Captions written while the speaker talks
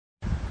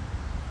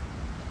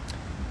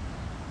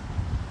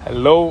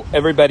Hello,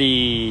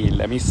 everybody.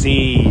 Let me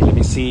see. Let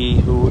me see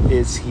who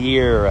is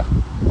here.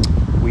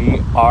 We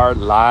are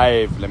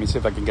live. Let me see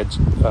if I can get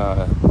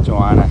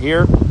Joanna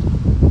here.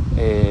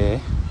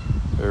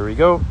 There we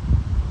go.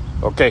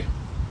 Ok.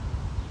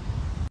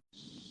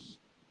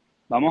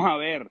 Vamos a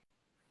ver.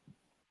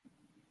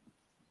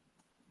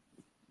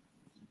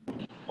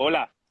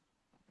 Hola.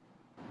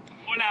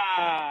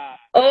 Hola.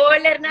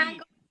 Hola Hernán, Aquí.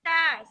 ¿cómo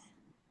estás?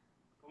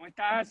 ¿Cómo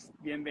estás?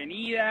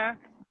 Bienvenida.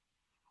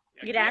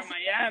 Aquí en Gracias.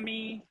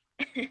 Miami.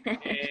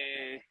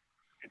 Eh,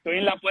 Estoy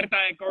en la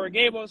puerta de Coral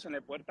Gables, en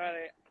la puerta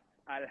de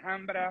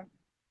Alhambra,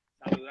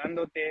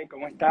 saludándote.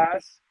 ¿Cómo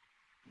estás?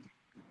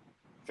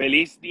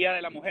 Feliz Día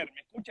de la Mujer. ¿Me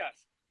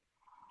escuchas?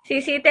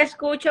 Sí, sí, te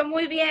escucho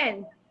muy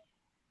bien.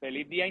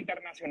 Feliz Día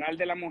Internacional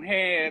de la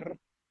Mujer.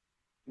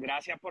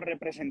 Gracias por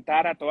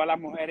representar a todas las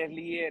mujeres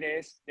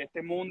líderes de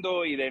este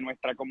mundo y de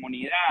nuestra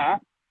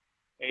comunidad.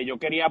 Yo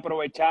quería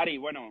aprovechar y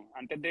bueno,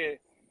 antes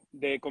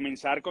de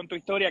comenzar con tu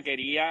historia,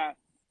 quería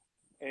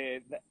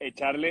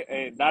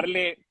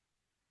darle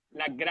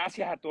las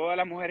gracias a todas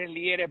las mujeres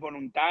líderes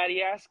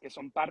voluntarias que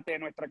son parte de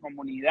nuestra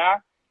comunidad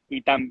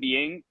y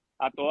también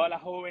a todas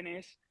las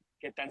jóvenes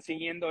que están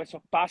siguiendo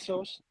esos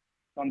pasos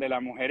donde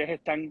las mujeres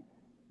están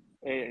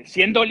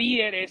siendo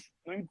líderes,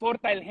 no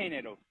importa el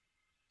género,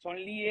 son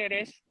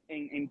líderes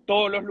en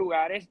todos los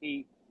lugares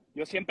y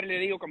yo siempre le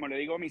digo, como le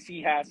digo a mis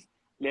hijas,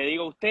 le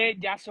digo, ustedes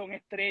ya son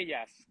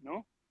estrellas,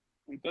 ¿no?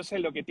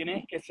 Entonces lo que tienen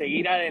es que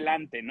seguir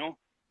adelante, no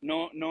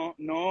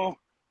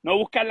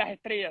buscar las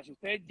estrellas,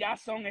 ustedes ya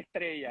son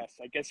estrellas,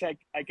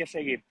 hay que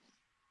seguir.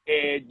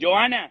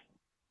 Joana,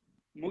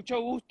 mucho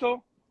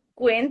gusto,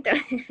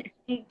 Cuéntame.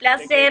 Un te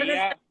placer de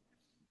estar. quería,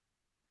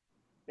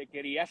 te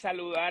quería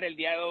saludar el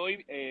día de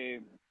hoy.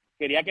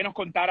 Quería que nos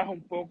contaras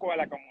un poco a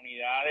la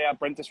comunidad de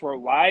Apprentice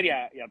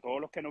Worldwide y a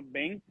todos los que nos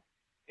ven,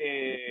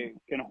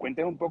 que nos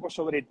cuentes un poco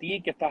sobre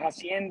ti, qué estás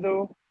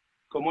haciendo,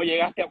 cómo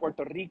llegaste a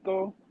Puerto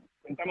Rico.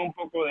 Cuéntame un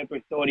poco de tu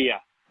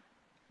historia.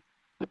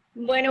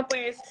 Bueno,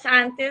 pues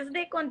antes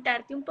de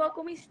contarte un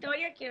poco mi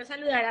historia, quiero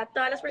saludar a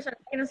todas las personas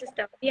que nos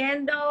están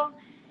viendo.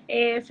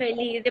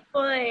 Feliz de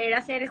poder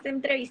hacer esta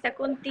entrevista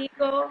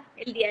contigo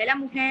el Día de la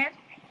Mujer.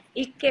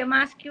 Y qué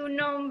más que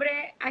un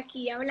hombre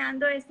aquí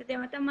hablando de este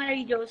tema tan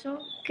maravilloso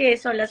que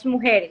son las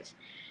mujeres.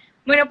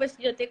 Bueno, pues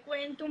yo te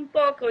cuento un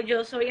poco.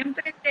 Yo soy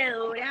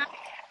emprendedora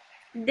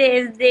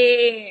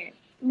desde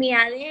mi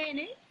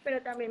ADN,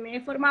 pero también me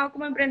he formado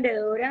como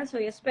emprendedora,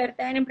 soy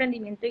experta en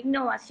emprendimiento e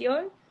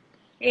innovación.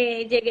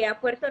 Llegué a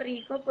Puerto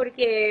Rico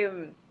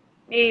porque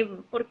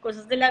por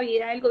cosas de la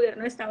vida el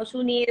gobierno de Estados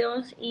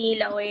Unidos y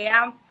la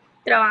OEA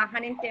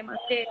trabajan en temas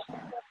de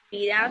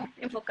vida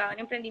enfocado en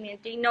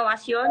emprendimiento e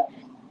innovación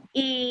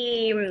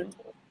y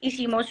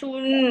hicimos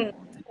un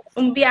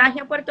viaje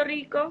a Puerto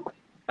Rico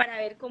para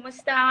ver cómo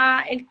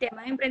estaba el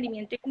tema de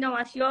emprendimiento e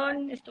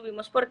innovación.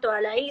 Estuvimos por toda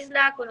la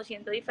isla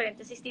conociendo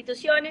diferentes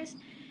instituciones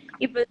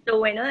y pues lo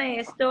bueno de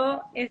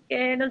esto es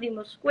que nos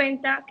dimos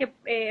cuenta que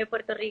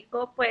Puerto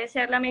Rico puede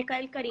ser la meca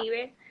del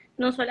Caribe,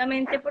 no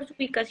solamente por su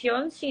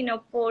ubicación,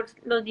 sino por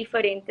las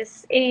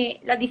diferentes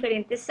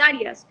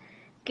áreas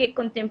que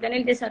contemplan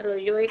el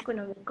desarrollo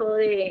económico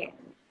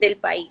del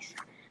país.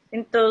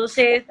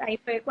 Entonces, ahí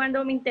fue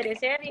cuando me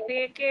interesé,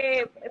 dije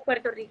que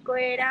Puerto Rico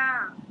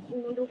era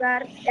un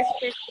lugar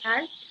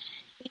especial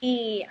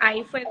y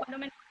ahí fue cuando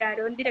me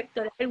nombraron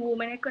directora del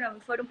Women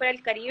Economic Forum para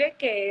el Caribe,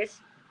 que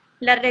es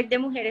la red de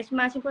mujeres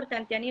más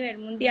importante a nivel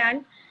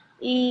mundial.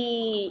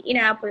 Y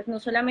nada, pues no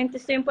solamente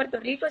estoy en Puerto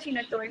Rico, sino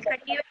en todo el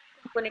Caribe,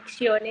 con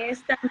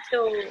conexiones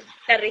tanto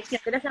la región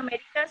de las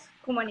Américas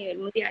como a nivel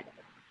mundial.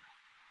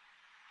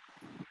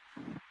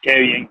 Qué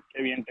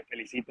bien, te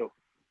felicito.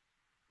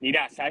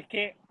 Mira, ¿sabes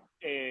qué?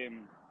 Eh,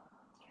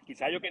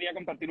 Quizás yo quería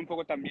compartir un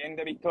poco también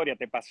de mi historia.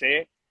 Te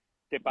pasé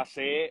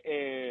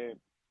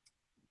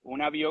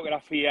una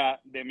biografía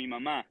de mi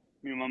mamá.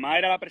 Mi mamá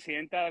era la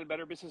presidenta del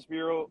Better Business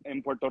Bureau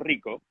en Puerto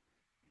Rico.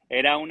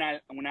 Era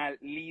una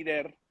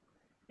líder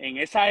en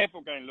esa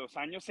época, en los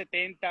años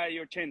 70 y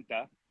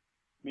 80.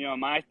 Mi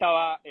mamá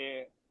estaba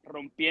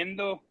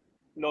rompiendo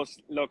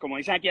como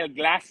dicen aquí, el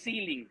glass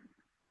ceiling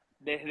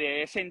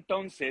desde ese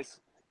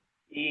entonces.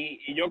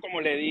 Y yo, como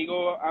le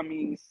digo a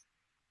mis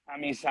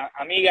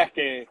amigas,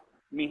 que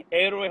mis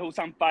héroes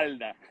usan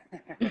falda.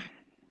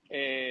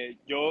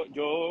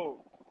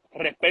 Yo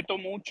respeto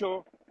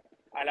mucho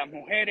a las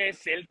mujeres,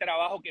 sé el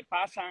trabajo que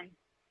pasan.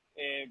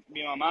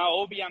 Mi mamá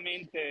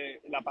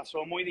obviamente la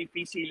pasó muy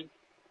difícil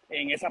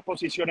en esas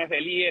posiciones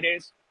de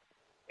líderes.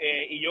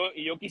 Y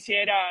yo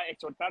quisiera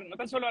exhortar no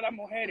tan solo a las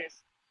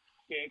mujeres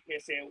que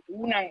se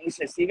unan y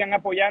se sigan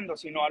apoyando,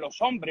 sino a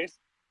los hombres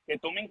que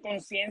tomen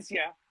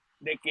conciencia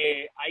de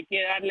que hay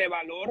que darle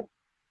valor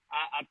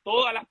a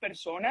todas las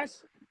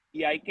personas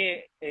y hay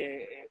que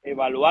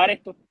evaluar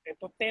estos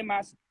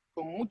temas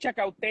con mucha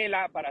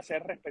cautela para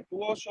ser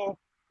respetuosos,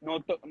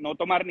 no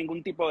tomar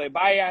ningún tipo de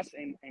bias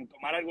en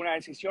tomar algunas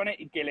decisiones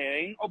y que le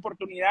den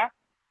oportunidad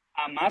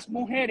a más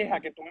mujeres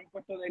a que tomen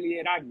puestos de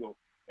liderazgo.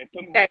 Esto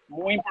es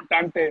muy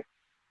importante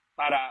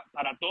para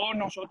todos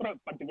nosotros,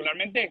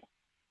 particularmente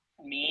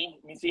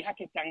mis hijas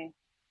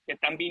que que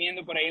están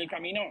viniendo por ahí en el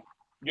camino,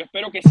 yo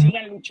espero que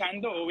sigan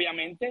luchando,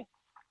 obviamente,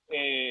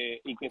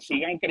 y que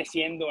sigan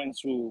creciendo en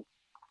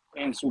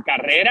su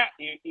carrera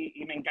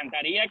y me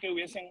encantaría que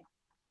hubiesen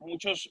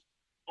muchos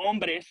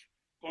hombres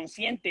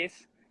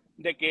conscientes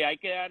de que hay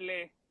que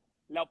darle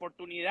la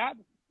oportunidad.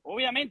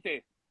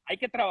 Obviamente, hay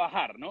que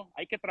trabajar, ¿no?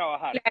 Hay que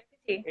trabajar. Claro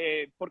que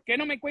sí. ¿Por qué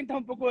no me cuentas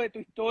un poco de tu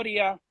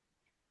historia?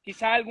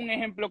 Quizá algún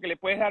ejemplo que le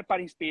puedes dar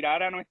para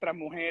inspirar a nuestras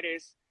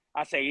mujeres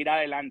a seguir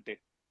adelante.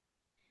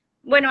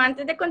 Bueno,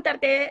 antes de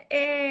contarte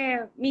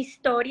mi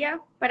historia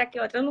para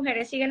que otras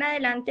mujeres sigan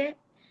adelante,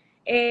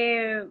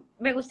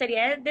 me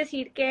gustaría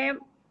decir que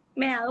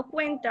me he dado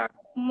cuenta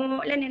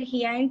cómo la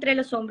energía entre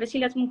los hombres y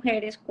las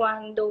mujeres,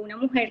 cuando una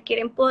mujer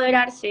quiere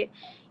empoderarse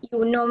y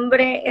un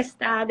hombre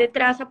está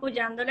detrás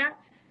apoyándola,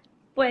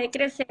 puede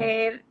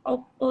crecer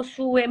o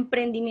su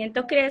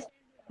emprendimiento crece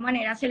de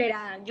manera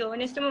acelerada. Yo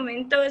en este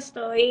momento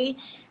estoy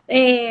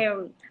eh,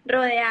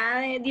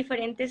 rodeada de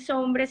diferentes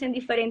hombres en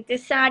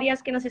diferentes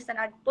áreas que nos están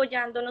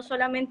apoyando, no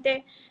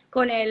solamente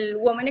con el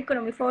Women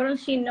Economic Forum,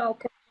 sino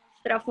con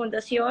nuestra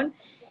fundación.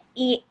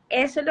 Y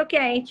eso es lo que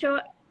ha hecho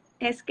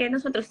es que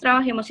nosotros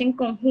trabajemos en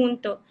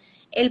conjunto.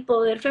 El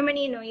poder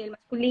femenino y el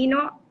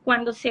masculino,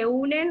 cuando se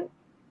unen,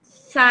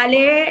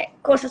 sale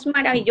cosas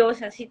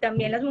maravillosas y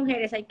también las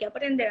mujeres hay que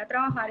aprender a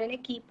trabajar en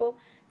equipo,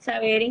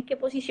 saber en qué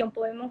posición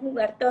podemos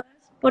jugar todas,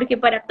 porque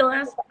para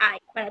todas hay,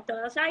 para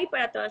todas hay,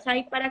 para todas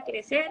hay para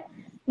crecer,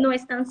 no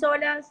están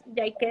solas,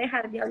 ya hay que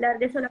dejar de hablar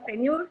de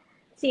solapreneur,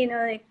 sino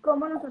de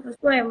cómo nosotros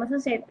podemos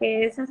hacer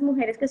que esas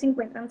mujeres que se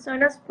encuentran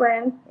solas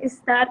puedan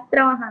estar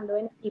trabajando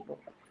en equipo.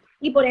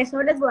 Y por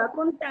eso les voy a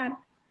contar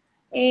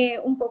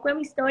un poco de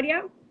mi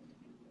historia.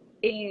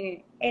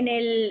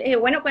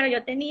 Bueno, cuando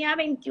yo tenía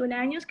 21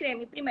 años creé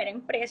mi primera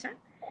empresa.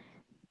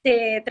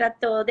 Se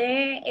trató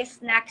de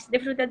snacks de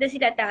frutas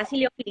deshidratadas y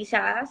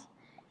liofilizadas.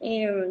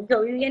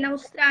 Yo vivía en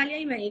Australia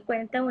y me di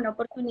cuenta de una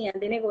oportunidad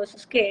de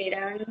negocios que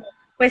eran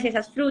pues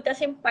esas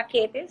frutas en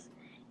paquetes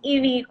y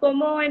vi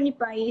como en mi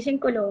país, en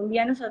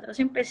Colombia, nosotros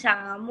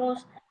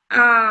empezábamos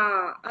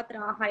a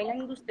trabajar en la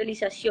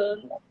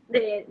industrialización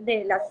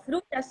de las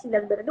frutas y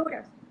las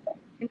verduras.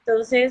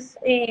 Entonces,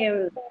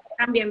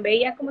 también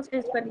veía cómo se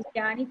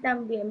desperdiciaban y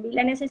también vi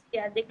la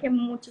necesidad de que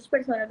muchas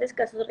personas de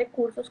escasos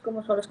recursos,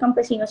 como son los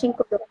campesinos en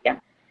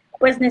Colombia,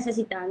 pues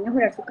necesitaban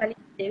mejorar su calidad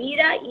de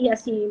vida y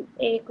así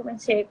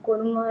comencé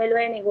con un modelo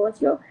de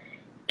negocio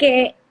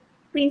que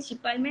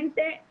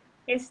principalmente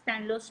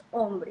están los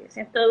hombres.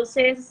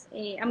 Entonces,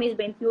 a mis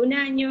 21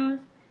 años,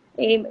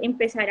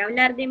 empezar a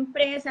hablar de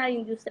empresa, de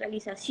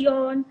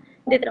industrialización,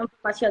 de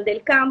transformación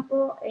del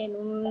campo en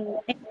un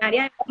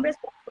área de hombres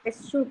es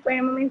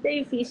supremamente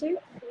difícil,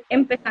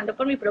 empezando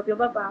por mi propio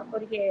papá,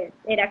 porque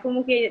era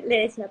como que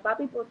le decía,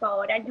 papi, por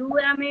favor,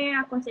 ayúdame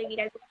a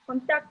conseguir algunos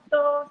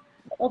contactos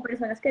o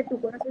personas que tú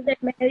conoces del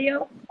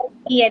medio.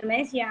 Y él me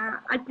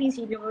decía al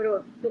principio,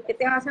 bro, ¿tú qué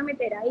te vas a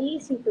meter ahí?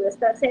 Si tú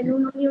estás en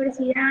una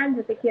universidad,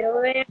 yo te quiero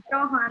ver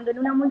trabajando en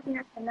una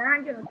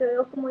multinacional, yo no te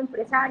veo como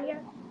empresaria,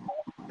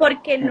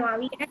 porque no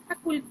había esta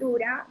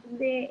cultura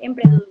de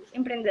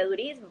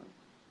emprendedurismo.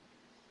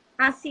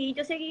 Así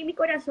yo seguí mi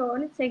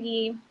corazón,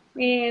 seguí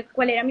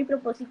cuál era mi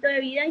propósito de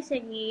vida y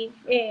seguí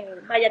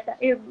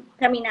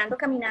caminando,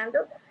 caminando.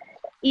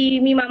 Y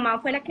mi mamá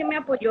fue la que me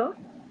apoyó,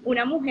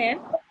 una mujer,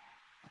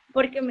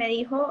 porque me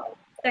dijo,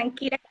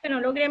 tranquila que no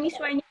logré mi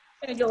sueño,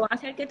 pero yo voy a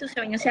hacer que tus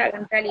sueños se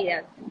hagan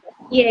realidad.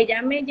 Y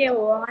ella me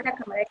llevó a la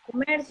Cámara de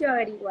Comercio a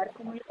averiguar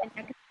cómo yo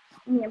tenía que hacer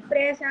mi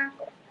empresa.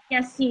 Y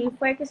así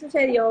fue que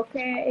sucedió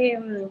que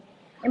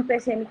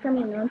empecé mi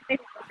camino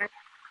empresarial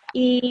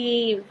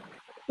y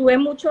tuve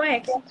mucho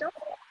éxito.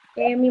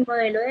 Mi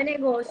modelo de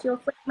negocio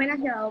fue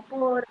homenajeado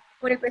por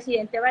el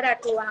presidente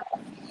Barack Obama.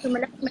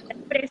 Somos la primera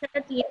empresa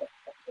latina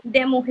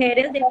de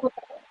mujeres de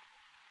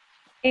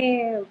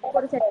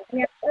por ser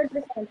miembro del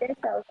presidente de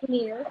Estados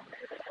Unidos.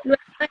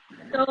 Luego de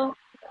esto,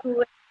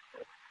 tuve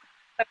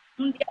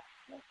un día,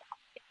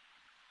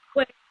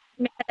 pues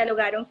me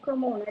catalogaron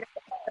como una de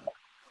las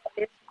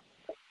mujeres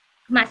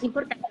más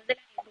importantes de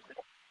la época.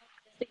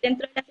 Estoy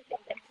dentro de las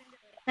 70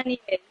 emprendedoras a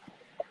nivel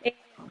eh,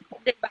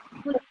 del Banco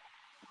Mundial.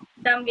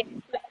 También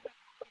estuve en el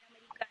Banco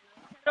Interamericano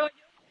de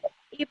Desarrollo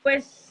y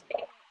pues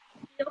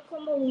ha sido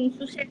como un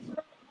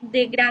suceso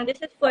de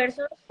grandes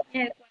esfuerzos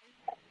en el cual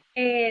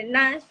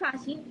nada es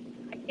fácil,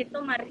 hay que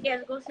tomar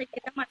riesgos, hay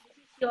que tomar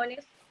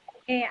decisiones,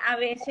 a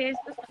veces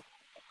pues,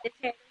 de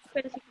ceros,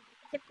 pero si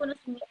tienes el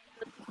conocimiento,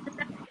 tienes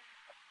la habilidad,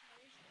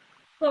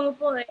 cómo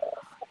poder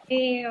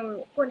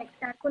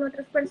conectar con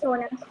otras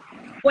personas,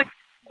 pues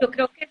yo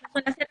creo que esas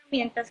son las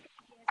herramientas que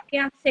tienes que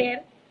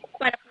hacer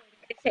para poder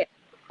crecer,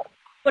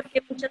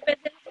 porque muchas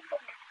veces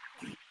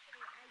hay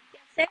que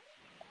hacer,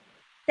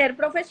 ser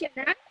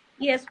profesional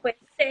y después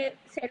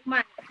ser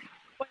humano.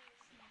 Pues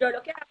yo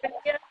lo que he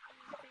aprendido en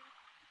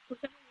este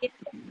curso de vida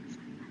es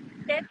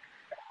ser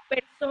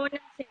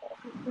persona, ser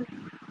una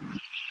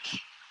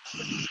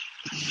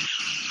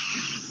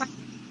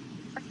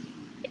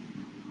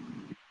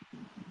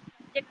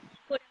llegar a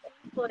su corazón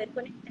y poder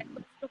conectar con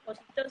los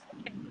propósitos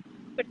que hay con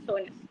otras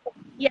personas.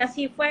 Y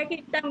así fue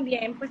que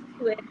también pues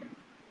estuve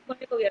con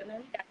el gobierno de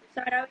Emiratos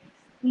Árabes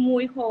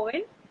muy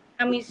joven.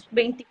 A mis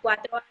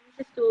 24 años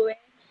estuve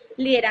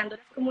liderando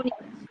las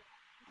comunicaciones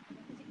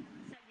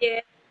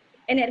taller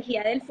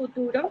Energía del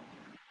Futuro,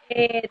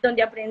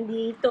 donde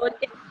aprendí todo el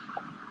tema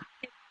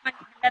de cómo se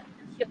manejan las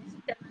relaciones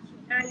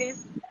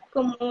internacionales,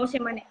 cómo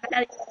se maneja la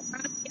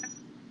diplomacia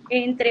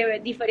entre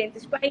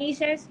diferentes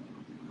países.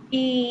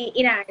 Y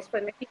nada,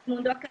 después me fui al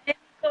mundo académico.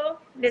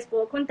 Les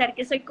puedo contar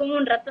que soy como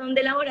un ratón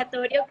de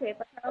laboratorio que he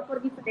pasado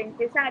por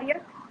diferentes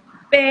áreas,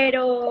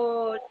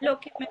 pero lo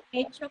que me ha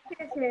hecho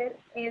crecer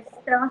es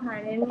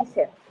trabajar en mi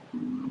ser.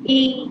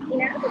 Y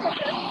nada, pues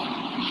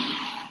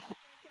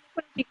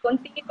conocí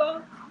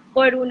contigo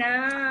por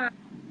una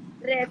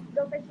red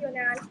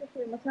profesional que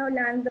estuvimos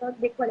hablando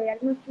de cuáles eran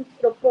nuestros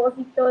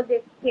propósitos,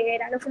 de qué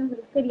era lo que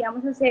nosotros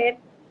queríamos hacer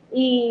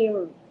y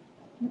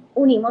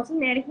unimos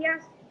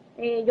sinergias.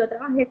 Yo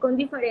trabajé con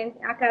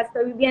diferentes, acá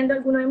estoy viendo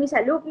algunos de mis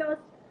alumnos,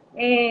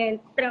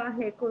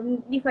 trabajé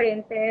con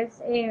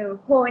diferentes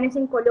jóvenes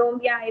en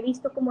Colombia, he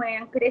visto cómo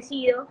han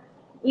crecido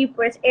y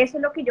pues eso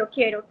es lo que yo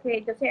quiero,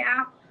 que yo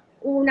sea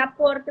un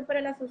aporte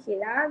para la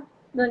sociedad,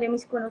 donde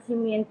mis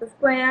conocimientos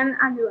puedan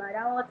ayudar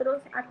a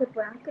otros a que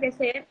puedan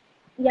crecer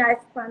y a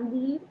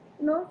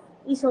expandirnos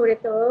y sobre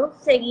todo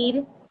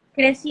seguir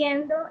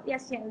creciendo y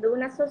haciendo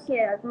una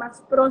sociedad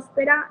más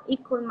próspera y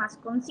con más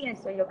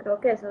conciencia. Yo creo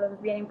que eso es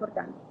bien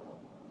importante.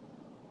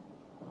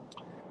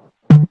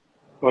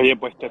 Oye,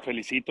 pues te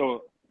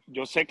felicito.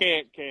 Yo sé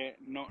que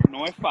no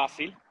es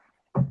fácil,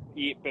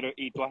 pero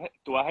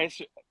tú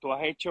has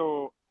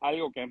hecho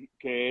algo que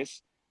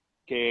es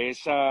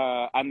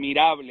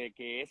admirable,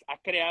 has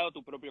creado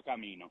tu propio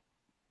camino,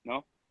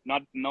 ¿no?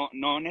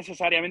 No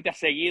necesariamente has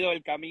seguido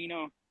el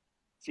camino,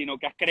 sino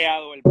que has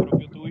creado el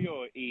propio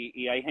tuyo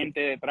y hay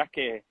gente detrás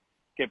que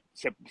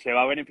se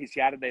va a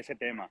beneficiar de ese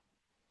tema.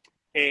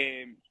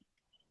 Eh,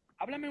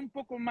 Háblame un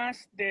poco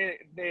más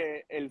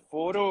de el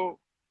Foro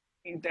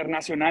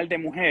Internacional de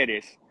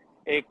Mujeres.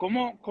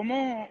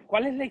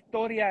 ¿Cuál es la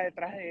historia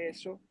detrás de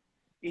eso?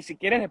 Y si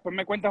quieres, después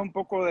me cuentas un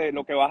poco de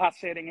lo que vas a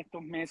hacer en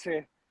estos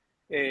meses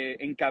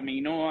en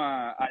camino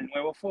al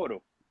nuevo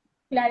foro.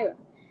 Claro,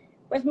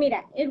 pues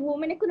mira, el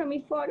Women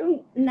Economic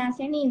Forum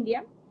nace en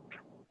India.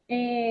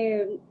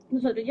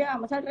 Nosotros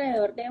llevamos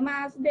alrededor de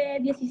más de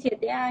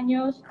 17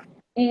 años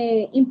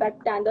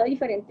impactando a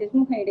diferentes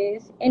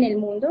mujeres en el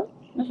mundo.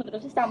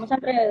 Nosotros estamos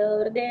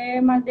alrededor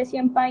de más de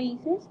 100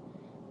 países.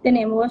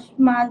 Tenemos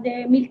más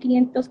de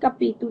 1.500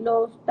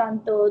 capítulos,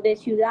 tanto de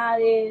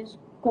ciudades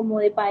como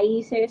de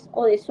países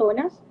o de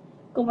zonas,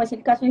 como es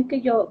el caso en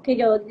que yo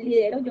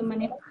lidero, yo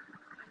manejo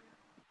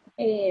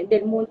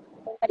del mundo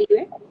del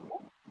Caribe.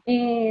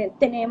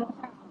 Tenemos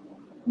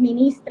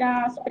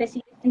ministras,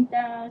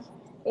 presidentas,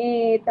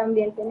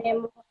 también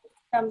tenemos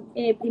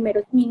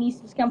primeros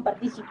ministros que han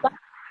participado,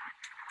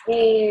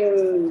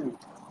 eh,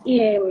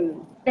 y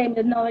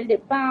premios Nobel de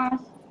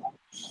Paz,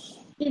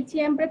 y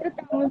siempre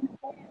tratamos de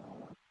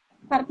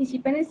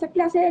participar en esta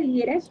clase de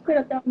líderes,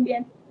 pero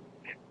también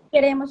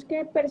queremos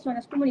que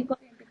personas comunes y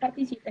corrientes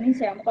participen y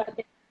sean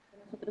parte.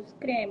 Nosotros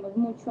creemos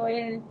mucho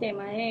en el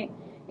tema de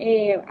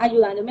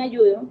ayudando me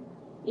ayudo,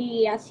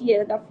 y así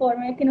es la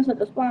forma de que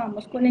nosotros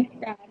podamos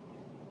conectar,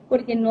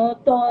 porque no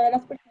todas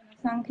las personas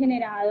han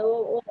generado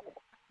o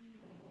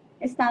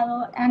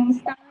han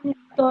estado en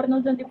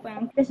entornos donde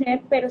puedan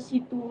crecer, pero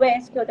si tú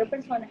ves que otra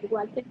persona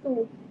igual que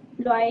tú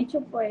lo ha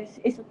hecho, pues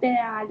eso te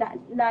da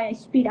la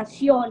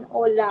inspiración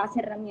o las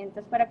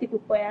herramientas para que tú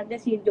puedas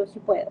decir yo sí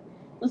puedo.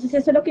 Entonces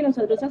eso es lo que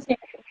nosotros hacemos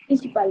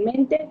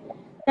principalmente.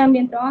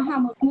 También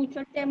trabajamos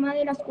mucho el tema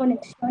de las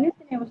conexiones,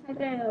 tenemos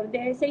alrededor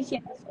de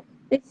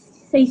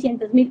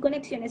 600.000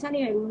 conexiones a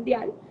nivel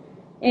mundial,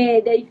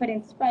 de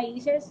diferentes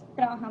países,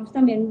 trabajamos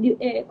también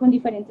con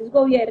diferentes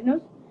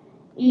gobiernos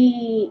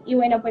y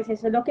bueno, pues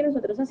eso es lo que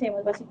nosotros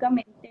hacemos.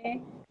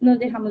 Básicamente nos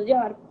dejamos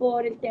llevar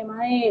por el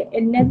tema del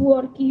el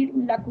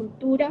networking, la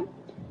cultura,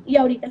 y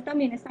ahorita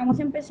también estamos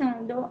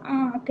empezando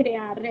a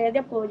crear redes de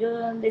apoyo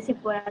donde se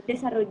pueda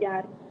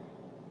desarrollar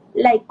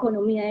la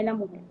economía de la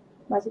mujer.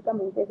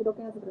 Básicamente es lo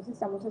que nosotros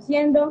estamos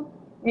haciendo,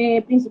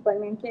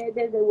 principalmente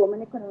desde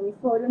Women Economic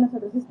Forum.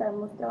 Nosotros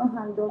estamos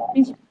trabajando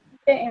principalmente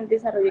en el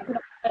desarrollo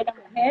económico de la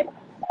mujer,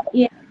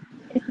 y es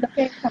lo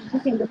que estamos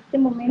haciendo en este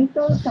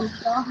momento. Estamos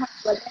trabajando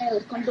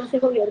alrededor con 12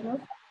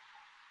 gobiernos,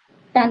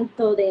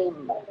 tanto de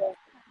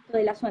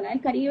la zona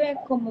del Caribe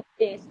como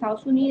de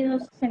Estados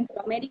Unidos,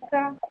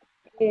 Centroamérica,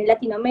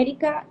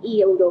 Latinoamérica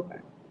y Europa.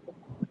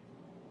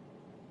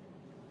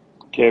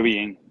 Qué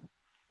bien,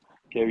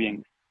 qué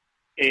bien.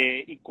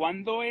 ¿Y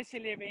cuándo es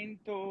el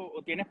evento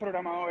o tienes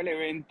programado el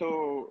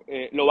evento?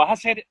 ¿Lo vas a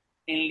hacer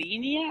en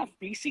línea,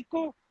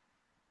 físico?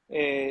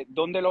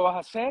 ¿Dónde lo vas a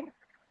hacer?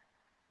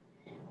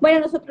 Bueno,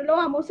 nosotros lo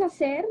vamos a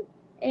hacer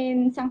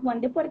en San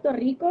Juan de Puerto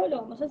Rico,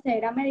 lo vamos a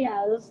hacer a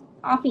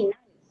finales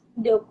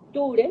de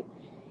octubre.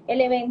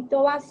 El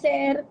evento va a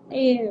ser,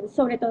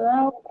 sobre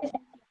todo,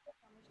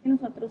 que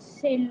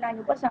nosotros el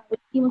año pasado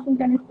hicimos un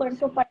gran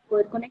esfuerzo para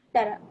poder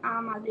conectar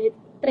a más de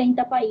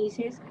 30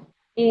 países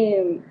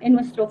en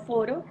nuestro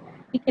foro,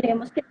 y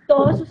queremos que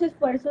todos esos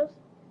esfuerzos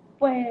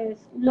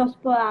pues los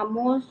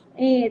podamos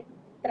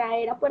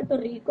traer a Puerto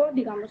Rico.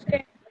 Digamos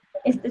que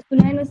esta es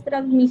una de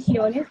nuestras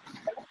misiones,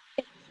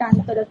 que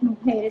tanto las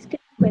mujeres que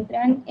se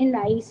encuentran en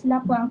la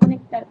isla puedan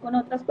conectar con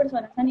otras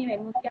personas a nivel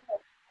mundial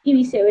y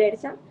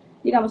viceversa.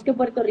 Digamos que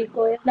Puerto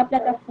Rico es la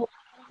plataforma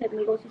para hacer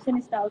negocios en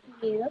Estados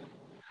Unidos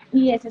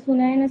y esa es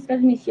una de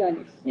nuestras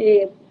misiones,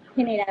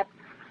 generar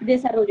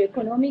desarrollo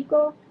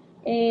económico.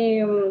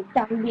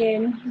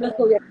 También los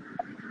gobiernos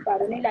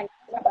participaron el año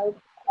pasado,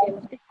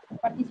 queremos que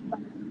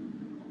participen,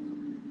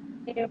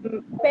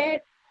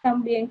 pero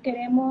también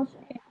queremos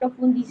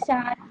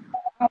profundizar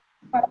a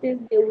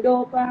partes de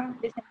Europa,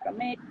 de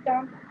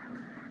Centroamérica,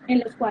 en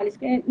los cuales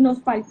que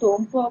nos faltó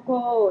un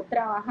poco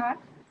trabajar.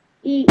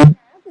 Y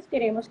nada, pues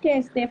queremos que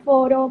este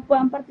foro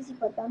puedan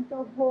participar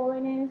tanto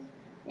jóvenes,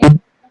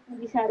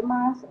 profundizar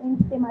más en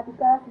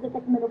temáticas de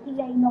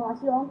tecnología e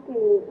innovación,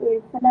 que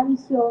es la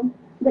visión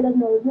de los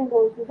nuevos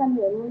negocios a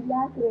nivel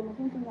mundial. Queremos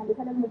enseñarles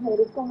a las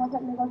mujeres cómo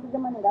hacer negocios de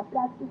manera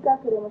práctica,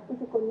 queremos que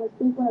se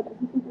conecten con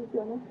otras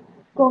instituciones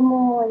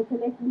como es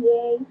el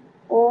FDA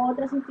o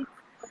otras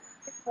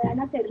instituciones que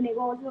puedan hacer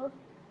negocios,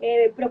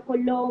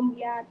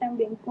 ProColombia,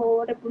 también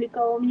con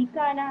República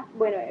Dominicana,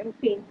 bueno, en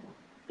fin.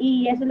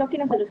 Y eso es lo que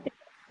nosotros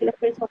queremos, que las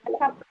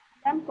personas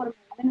aprendan por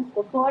medio de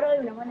nuestro foro de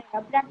una manera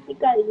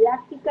práctica,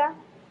 didáctica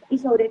y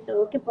sobre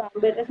todo que puedan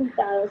ver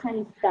resultados al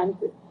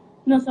instante.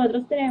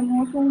 Nosotros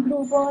tenemos un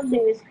grupo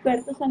de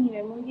expertos a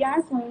nivel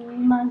mundial,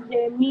 son más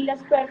de 1000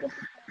 expertos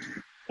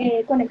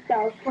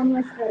conectados con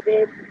nuestra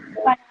red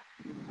para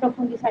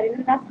profundizar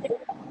en las que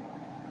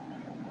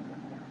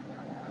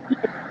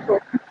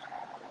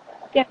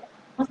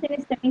vemos en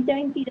este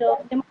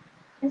 2022 de manera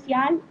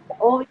esencial.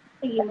 Hoy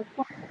seguimos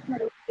con la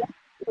tecnología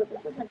y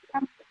otras personas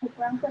también se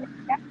puedan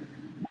conectar,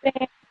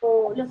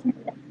 pero los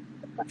invitamos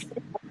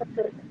a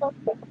Puerto Rico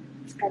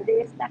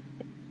de esta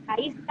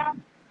isla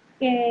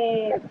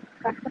que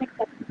va a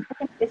conectar con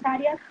las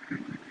empresarias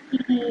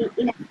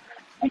y nada,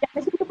 yo ya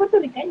me siento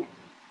puertorriqueña.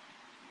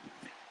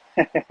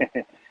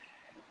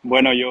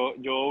 Bueno, yo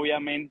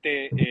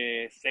obviamente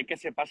sé que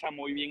se pasa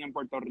muy bien en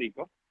Puerto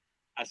Rico,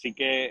 así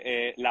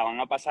que la van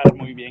a pasar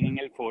muy bien en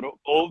el foro.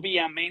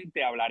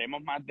 Obviamente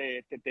hablaremos más de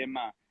este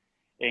tema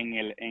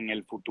en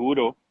el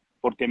futuro,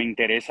 porque me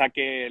interesa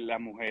que las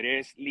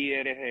mujeres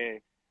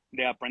líderes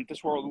de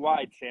Apprentice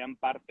Worldwide sean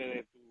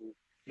parte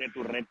de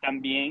tu red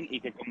también y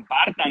que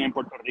compartan en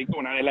Puerto Rico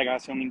una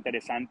delegación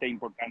interesante e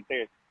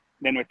importante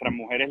de nuestras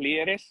mujeres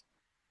líderes.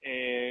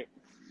 Eh,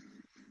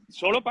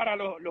 Solo para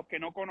los que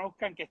no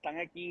conozcan, que están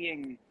aquí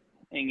en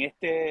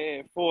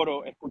este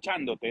foro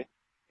escuchándote,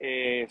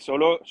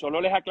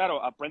 solo les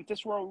aclaro,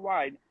 Apprentice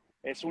Worldwide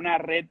es una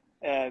red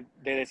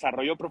de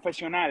desarrollo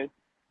profesional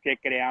que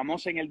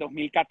creamos en el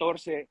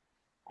 2014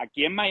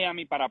 aquí en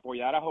Miami para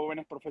apoyar a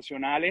jóvenes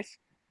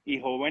profesionales y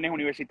jóvenes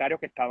universitarios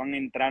que estaban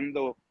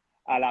entrando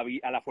a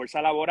la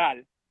fuerza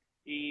laboral.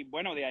 Y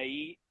bueno, de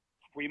ahí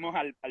fuimos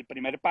al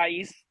primer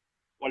país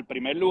o al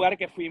primer lugar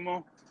que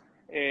fuimos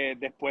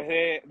después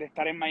de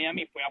estar en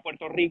Miami, fue a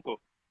Puerto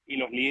Rico y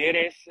los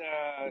líderes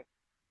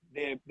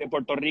de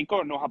Puerto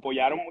Rico nos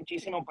apoyaron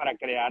muchísimo para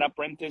crear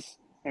Apprentice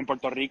en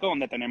Puerto Rico,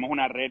 donde tenemos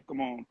una red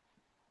como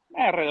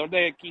alrededor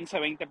de 15,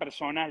 20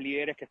 personas,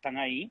 líderes que están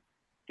ahí,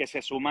 que se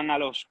suman a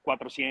los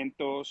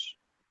 500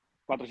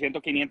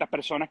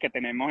 personas que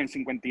tenemos en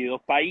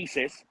 52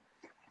 países.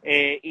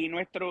 Y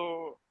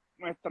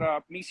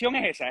nuestra misión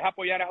es esa, es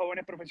apoyar a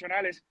jóvenes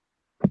profesionales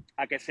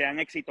a que sean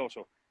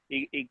exitosos.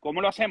 ¿Y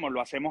cómo lo hacemos?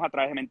 Lo hacemos a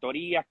través de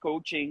mentorías,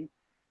 coaching,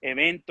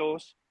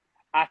 eventos,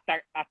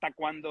 hasta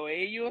cuando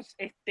ellos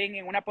estén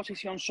en una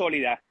posición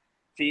sólida.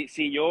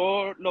 Si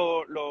yo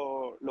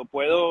lo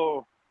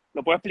puedo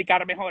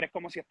explicar mejor, es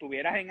como si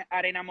estuvieras en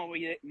arena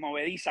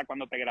movediza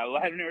cuando te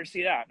gradúas de la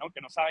universidad, ¿no?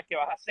 Que no sabes qué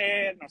vas a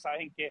hacer, no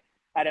sabes en qué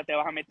área te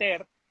vas a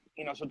meter.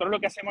 Y nosotros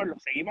lo que hacemos es lo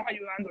seguimos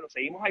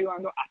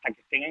ayudando hasta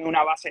que estén en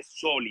una base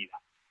sólida.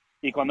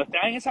 Y cuando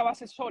estén en esa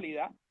base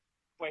sólida,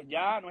 pues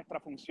ya nuestra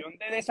función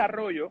de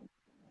desarrollo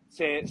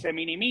se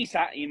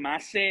minimiza y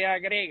más se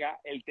agrega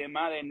el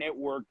tema de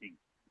networking,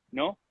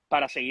 ¿no?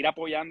 Para seguir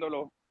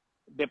apoyándolo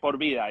de por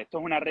vida. Esto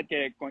es una red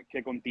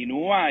que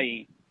continúa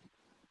y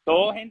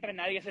todos entran,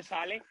 nadie se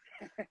sale.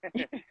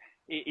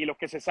 Y los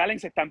que se salen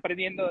se están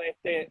perdiendo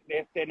de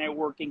este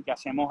networking que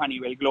hacemos a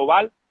nivel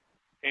global.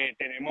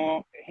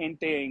 Tenemos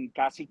gente en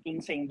casi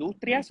 15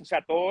 industrias, o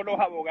sea, todos los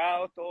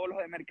abogados, todos los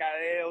de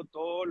mercadeo,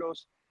 todos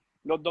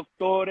los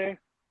doctores,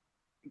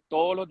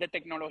 todos los de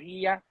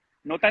tecnología,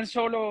 no tan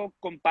solo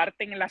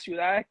comparten en las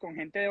ciudades con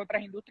gente de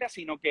otras industrias,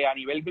 sino que a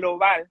nivel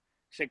global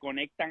se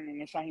conectan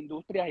en esas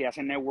industrias y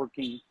hacen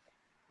networking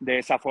de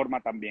esa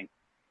forma también.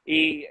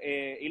 Y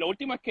lo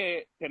último es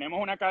que tenemos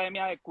una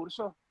academia de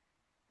cursos,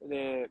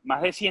 de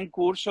más de 100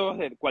 cursos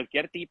de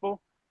cualquier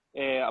tipo,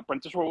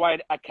 Apprentice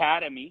Worldwide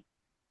Academy,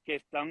 que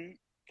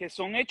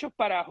son hechos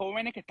para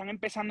jóvenes que están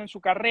empezando en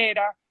su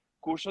carrera,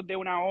 cursos de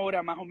una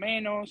hora más o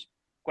menos,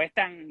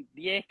 cuestan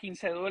 10,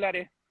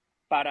 $15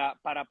 para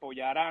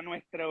apoyar a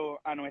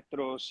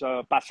nuestros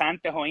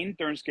pasantes o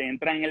interns que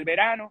entran en el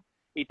verano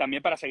y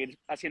también para seguir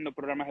haciendo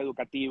programas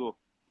educativos.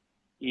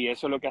 y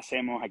eso es lo que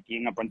hacemos aquí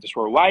en Apprentice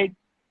Worldwide.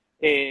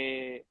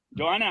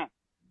 Johanna,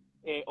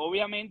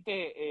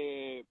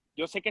 obviamente,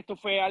 yo sé que esto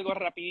fue algo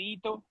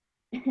rapidito.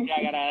 Te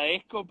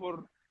agradezco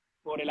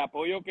por el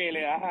apoyo que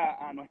le das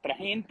a nuestra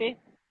gente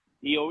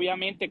y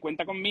obviamente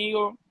cuenta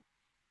conmigo.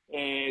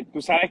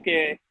 Tú sabes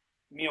que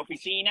mi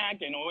oficina,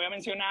 que no voy a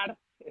mencionar,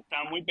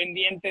 está muy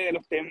pendiente de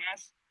los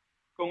temas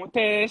con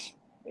ustedes,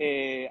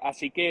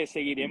 así que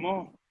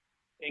seguiremos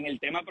en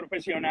el tema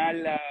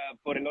profesional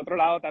por el otro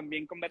lado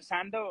también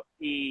conversando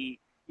y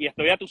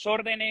estoy a tus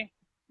órdenes.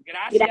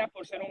 Gracias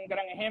por ser un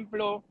gran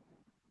ejemplo.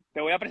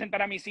 Te voy a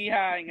presentar a mis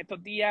hijas en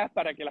estos días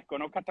para que las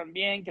conozcas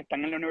también, que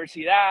están en la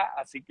universidad,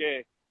 así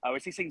que a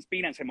ver si se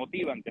inspiran, se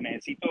motivan. Te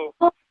necesito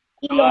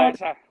Y lo toda otro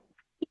esa.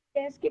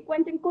 es que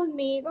cuenten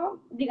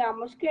conmigo,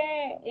 digamos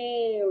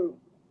que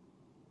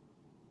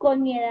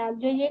con mi edad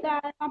yo he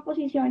llegado a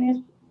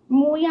posiciones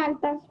muy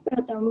altas,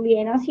 pero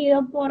también ha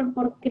sido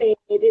por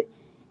creer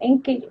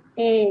en que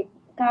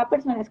cada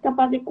persona es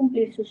capaz de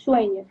cumplir sus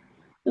sueños.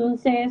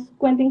 Entonces,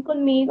 cuenten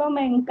conmigo,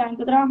 me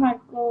encanta trabajar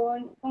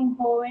con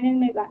jóvenes,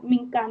 me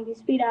encanta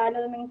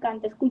inspirarlos, me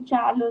encanta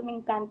escucharlos, me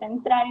encanta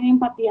entrar en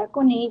empatía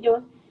con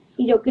ellos.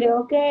 Y yo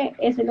creo que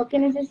eso es lo que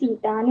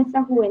necesita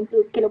nuestra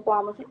juventud, que los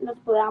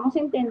podamos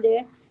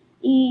entender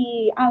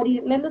y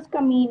abrirles los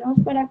caminos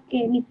para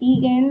que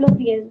mitiguen los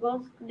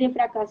riesgos de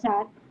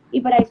fracasar.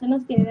 Y para eso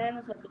nos tienen a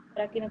nosotros,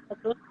 para que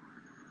nosotros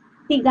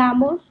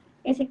sigamos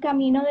ese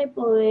camino de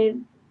poder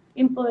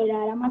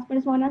empoderar a más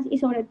personas y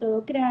sobre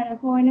todo crear a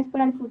jóvenes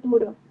para el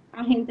futuro,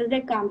 agentes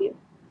de cambio.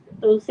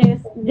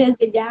 Entonces,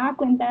 desde ya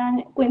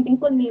cuenten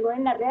conmigo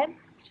en la red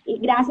y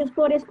gracias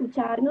por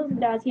escucharnos,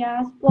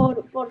 gracias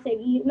por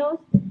seguirnos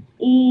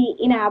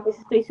y nada, pues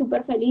estoy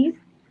súper feliz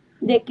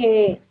de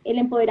que el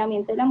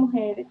empoderamiento de la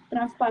mujer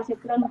traspase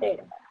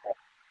fronteras.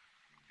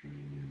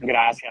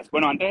 Gracias.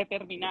 Bueno, antes de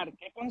terminar,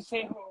 ¿qué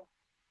consejo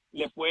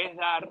le puedes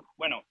dar?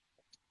 Bueno,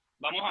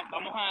 vamos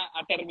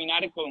a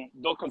terminar con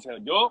dos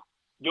consejos.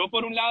 Yo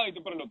por un lado y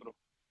tú por el otro.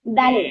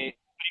 Dale.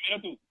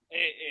 Primero tú.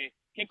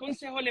 ¿Qué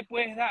consejo le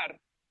puedes dar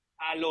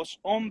a los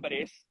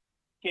hombres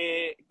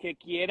que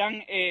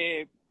quieran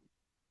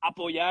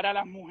apoyar a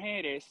las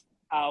mujeres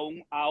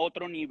a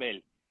otro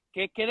nivel?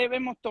 ¿Qué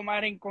debemos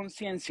tomar en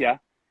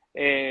conciencia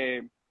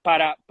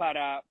para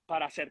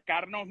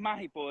acercarnos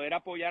más y poder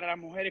apoyar a las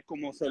mujeres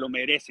como se lo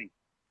merecen?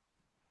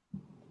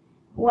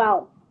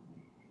 Wow.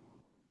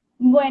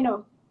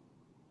 Bueno,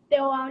 te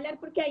voy a hablar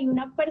porque hay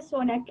una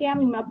persona que a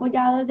mí me ha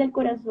apoyado desde el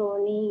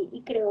corazón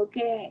y creo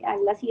que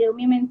él ha sido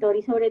mi mentor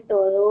y sobre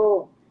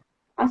todo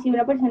ha sido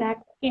una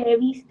persona que he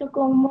visto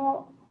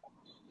como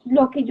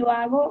lo que yo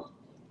hago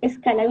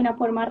escala de una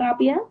forma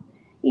rápida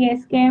y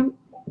es que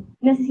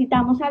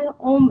necesitamos a los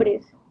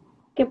hombres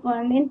que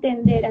puedan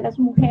entender a las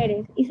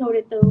mujeres y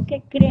sobre todo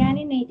que crean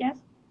en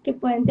ellas, que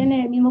pueden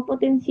tener el mismo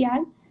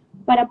potencial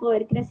para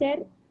poder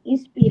crecer,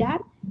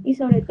 inspirar y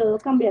sobre todo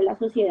cambiar la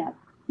sociedad.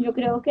 Yo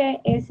creo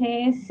que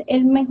ese es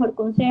el mejor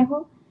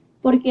consejo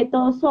porque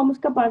todos somos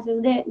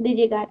capaces de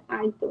llegar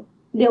alto,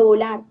 de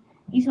volar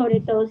y sobre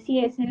todo si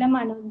es en la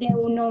mano de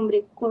un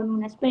hombre con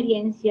una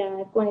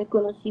experiencia, con el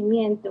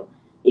conocimiento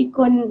y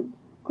con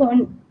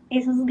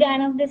esas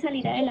ganas de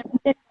salir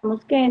adelante,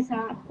 tenemos que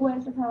esa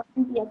fuerza, esa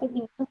valentía que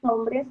tienen los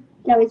hombres,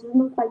 que a veces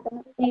nos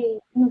faltan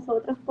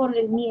nosotros por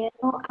el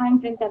miedo a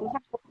enfrentarnos a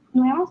cosas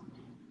nuevas,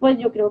 pues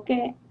yo creo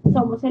que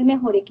somos el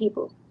mejor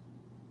equipo.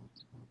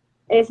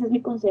 Ese es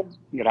mi consejo.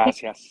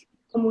 Gracias.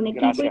 Como un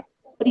equipo y Gracias.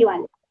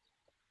 rival.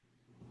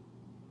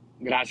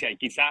 Gracias. Y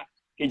quizá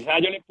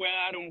yo le pueda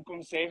dar un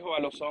consejo a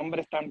los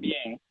hombres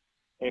también,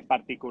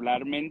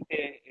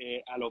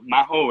 particularmente a los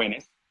más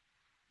jóvenes,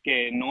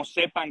 que no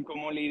sepan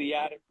cómo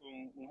lidiar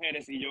con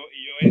mujeres. Y yo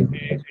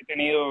he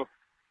tenido,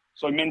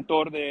 soy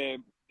mentor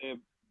de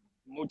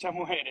muchas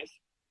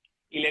mujeres,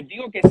 y les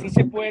digo que sí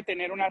se puede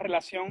tener una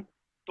relación.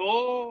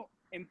 Todo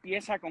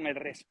empieza con el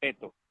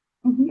respeto.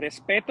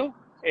 Respeto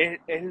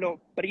es lo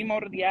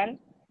primordial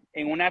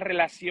en una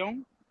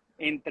relación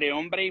entre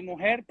hombre y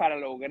mujer para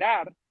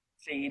lograr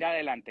seguir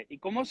adelante. ¿Y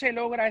cómo se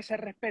logra ese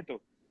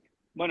respeto?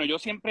 Bueno, yo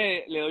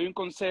siempre le doy un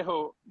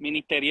consejo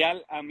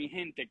ministerial a mi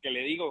gente que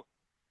le digo,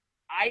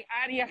 hay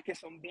áreas que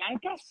son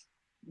blancas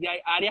y hay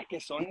áreas que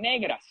son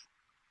negras.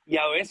 Y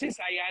a veces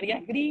hay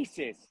áreas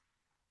grises.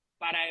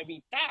 Para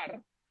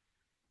evitar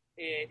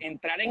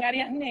entrar en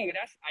áreas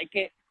negras hay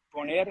que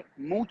poner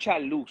mucha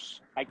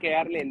luz, hay que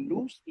darle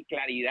luz y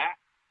claridad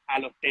a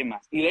los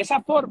temas. Y de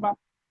esa forma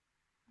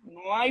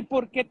no hay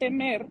por qué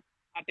temer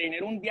a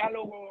tener un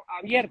diálogo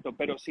abierto,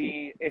 pero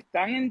si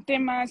están en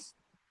temas,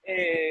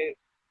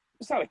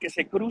 sabes, que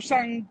se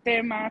cruzan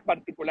temas,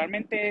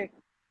 particularmente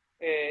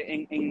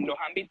en los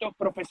ámbitos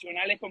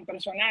profesionales con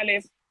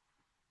personales,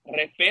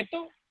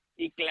 respeto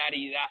y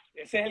claridad.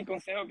 Ese es el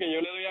consejo que yo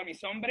le doy a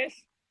mis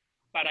hombres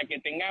para que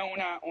tengan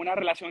una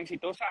relación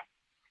exitosa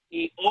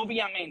y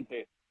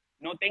obviamente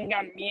no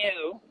tengan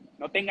miedo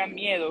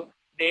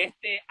de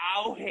este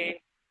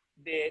auge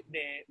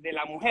de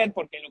la mujer,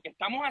 porque lo que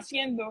estamos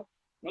haciendo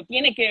no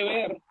tiene que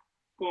ver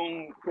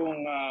con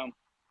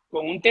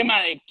un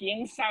tema de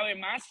quién sabe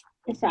más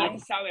o quién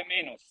sabe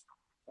menos.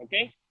 ¿ok?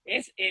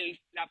 Es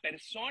la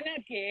persona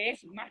que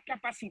es más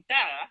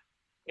capacitada,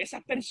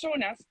 esas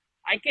personas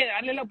hay que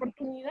darle la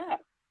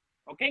oportunidad,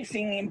 ¿ok?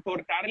 Sin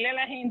importarle a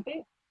la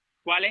gente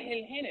cuál es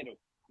el género.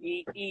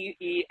 Y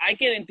hay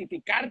que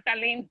identificar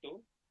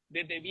talento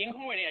desde bien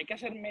jóvenes, hay que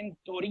hacer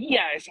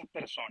mentoría a esas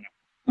personas,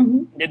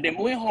 Ujú. desde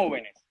muy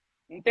jóvenes.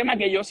 Un tema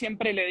que yo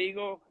siempre le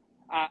digo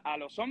a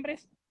los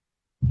hombres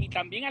y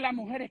también a las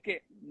mujeres,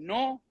 que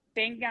no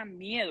tengan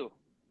miedo,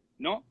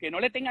 ¿no? Que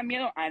no le tengan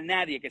miedo a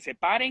nadie, que se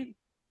paren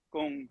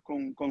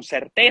con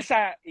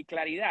certeza y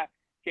claridad,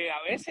 que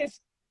a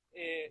veces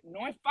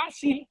no es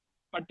fácil,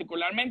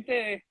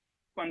 particularmente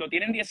cuando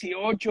tienen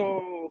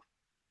 18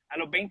 a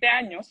los 20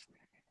 años,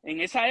 en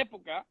esa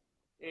época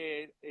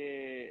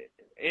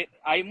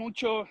hay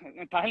mucho,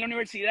 estás en la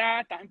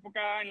universidad, estás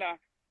enfocada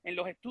en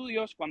los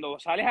estudios, cuando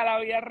sales a la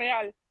vida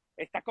real,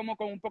 estás como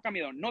con un poco de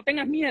miedo. No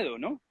tengas miedo,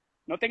 ¿no?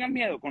 No tengan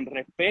miedo, con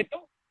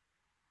respeto,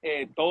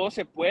 todo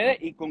se puede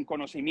y con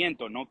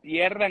conocimiento, no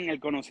pierdan el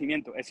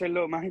conocimiento. Eso es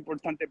lo más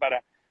importante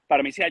para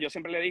mí. Yo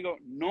siempre le digo,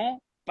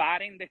 no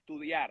paren de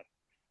estudiar.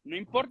 No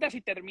importa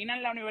si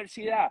terminan la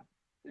universidad,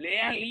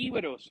 lean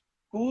libros,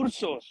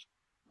 cursos,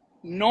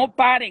 no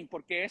paren,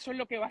 porque eso es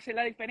lo que va a hacer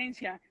la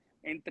diferencia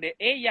entre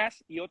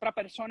ellas y otra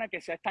persona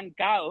que se ha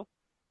estancado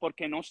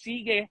porque no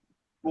sigue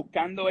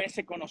buscando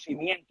ese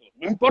conocimiento.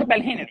 No importa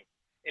el género.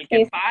 El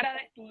que Es, para de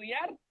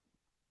estudiar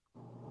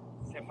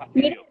se mira,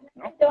 fastidió,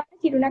 ¿no? te voy a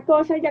decir una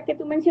cosa, ya que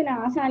tú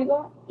mencionabas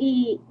algo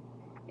y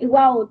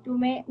wow, tú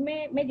me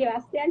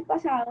llevaste al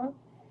pasado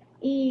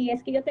y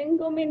es que yo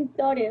tengo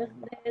mentores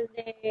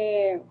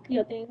desde que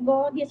yo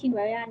tengo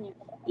 19 años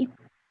y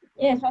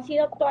eso ha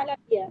sido toda la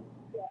vida.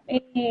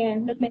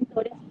 Los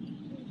mentores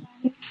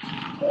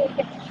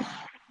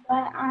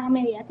a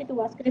medida que tú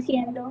vas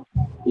creciendo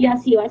y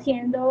así va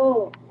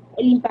siendo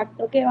el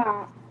impacto que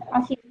va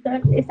haciendo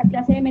esta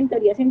clase de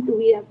mentorías en tu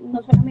vida,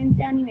 no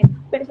solamente a nivel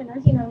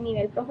personal, sino a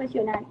nivel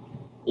profesional.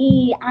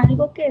 Y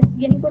algo que es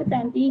bien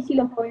importante, y si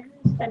los jóvenes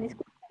están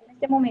escuchando en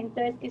este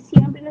momento, es que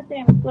siempre nos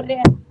tenemos que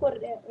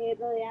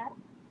rodear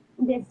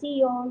de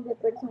CEOs, de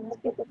personas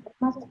que tengan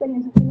más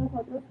experiencia que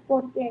nosotros,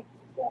 porque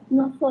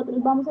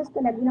nosotros vamos a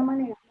escalar de una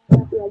manera más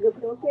rápida. Yo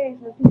creo que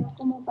eso ha sido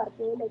como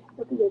parte del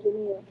éxito que yo he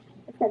tenido,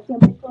 estar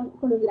siempre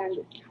con los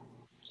grandes.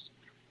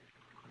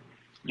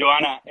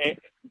 Joana,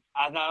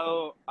 has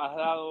dado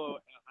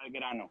al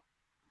grano.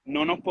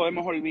 No nos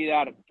podemos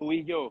olvidar, tú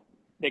y yo,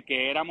 de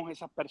que éramos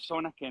esas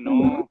personas que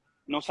Ujú.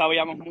 no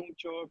sabíamos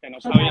mucho, que no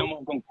Total.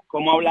 sabíamos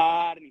cómo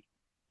hablar,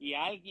 y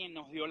alguien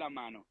nos dio la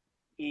mano.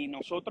 Y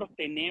nosotros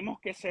tenemos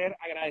que ser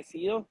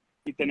agradecidos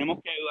y tenemos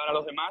que ayudar a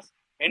los demás.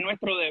 Es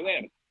nuestro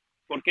deber.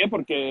 ¿Por qué?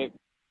 Porque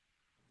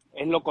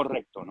es lo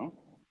correcto, ¿no?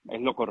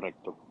 Es lo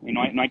correcto. Y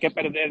no hay que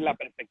perder la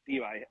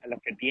perspectiva. A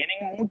los que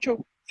tienen mucho,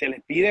 se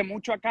les pide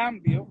mucho a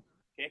cambio,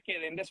 que es que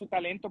den de su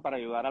talento para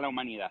ayudar a la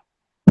humanidad.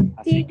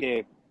 Así Sí,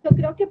 que, yo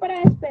creo que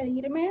para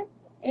despedirme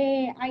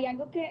hay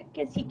algo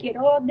que sí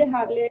quiero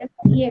dejarles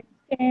y es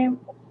que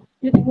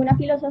yo tengo una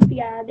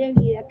filosofía de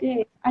vida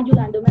que es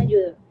ayudando me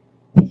ayudo.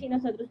 Y si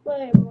nosotros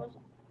podemos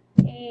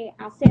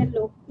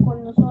hacerlo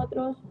con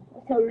nosotros,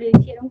 se lo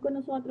hicieron con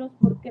nosotros,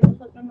 porque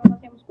nosotros no lo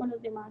hacemos con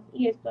los demás.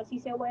 Y esto así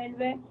se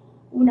vuelve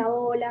una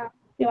bola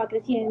que va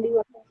creciendo y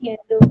va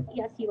creciendo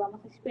y así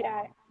vamos a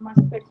esperar a más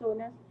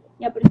personas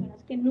y a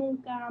personas que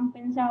nunca han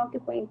pensado que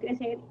pueden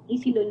crecer y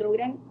si lo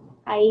logran,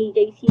 ahí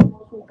ya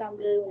hicimos un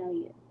cambio de una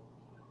vida.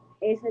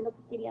 Eso es lo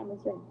que quería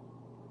mencionar.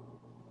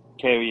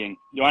 qué bien.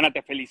 Joana,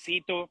 te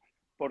felicito.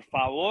 Por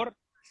favor,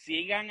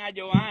 sigan a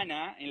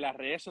Joana en las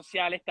redes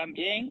sociales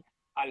también,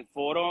 al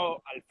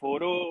foro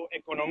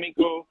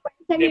económico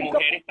de Seguir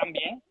mujeres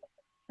también.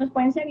 Nos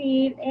pueden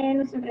seguir en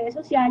nuestras redes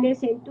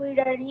sociales, en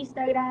Twitter,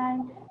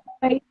 Instagram,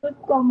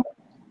 Facebook como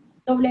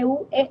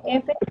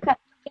WEF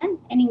Caribbean,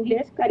 en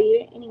inglés,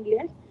 Caribe en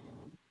inglés.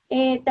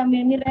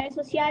 También mis redes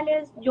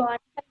sociales, Joana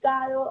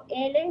Salgado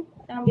L,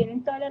 también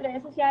en todas las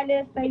redes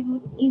sociales,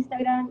 Facebook,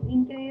 Instagram,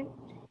 LinkedIn.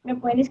 Me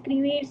pueden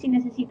escribir si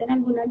necesitan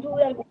alguna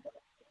ayuda, algún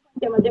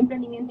temas de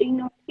emprendimiento e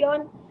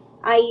innovación.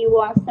 Ahí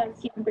voy a estar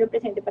siempre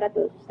presente para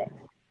todos ustedes.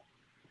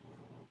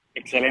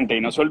 Excelente.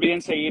 Y no se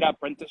olviden seguir a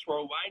Apprentice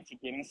Worldwide si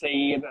quieren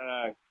seguir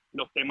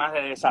los temas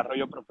de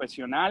desarrollo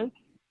profesional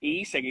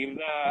y seguir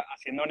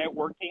haciendo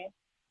networking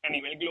a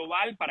nivel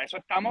global. Para eso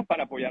estamos,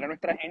 para apoyar a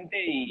nuestra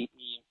gente y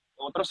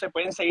otros se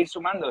pueden seguir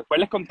sumando. Después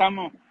les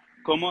contamos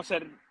cómo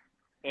ser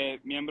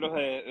miembros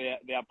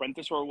de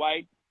Apprentice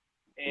Worldwide.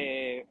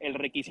 El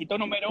requisito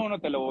número uno,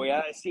 te lo voy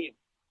a decir,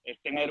 es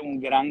tener un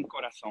gran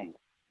corazón.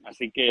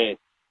 Así que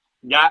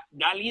ya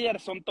líder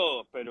son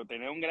todos, pero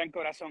tener un gran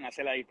corazón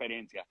hace la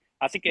diferencia.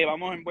 Así que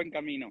vamos en buen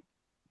camino.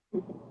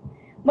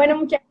 Bueno,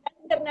 muchas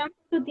gracias, Hernán,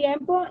 por tu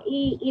tiempo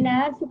y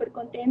nada, súper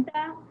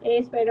contenta.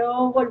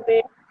 Espero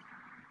volver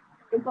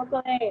un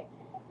poco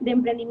de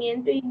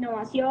emprendimiento e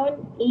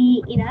innovación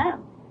y nada,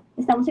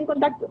 estamos en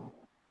contacto.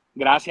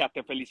 Gracias,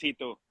 te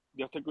felicito.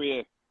 Dios te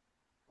cuide.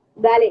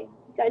 Dale,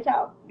 chao,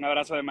 chao. Un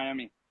abrazo de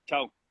Miami.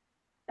 Chao.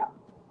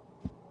 Chao.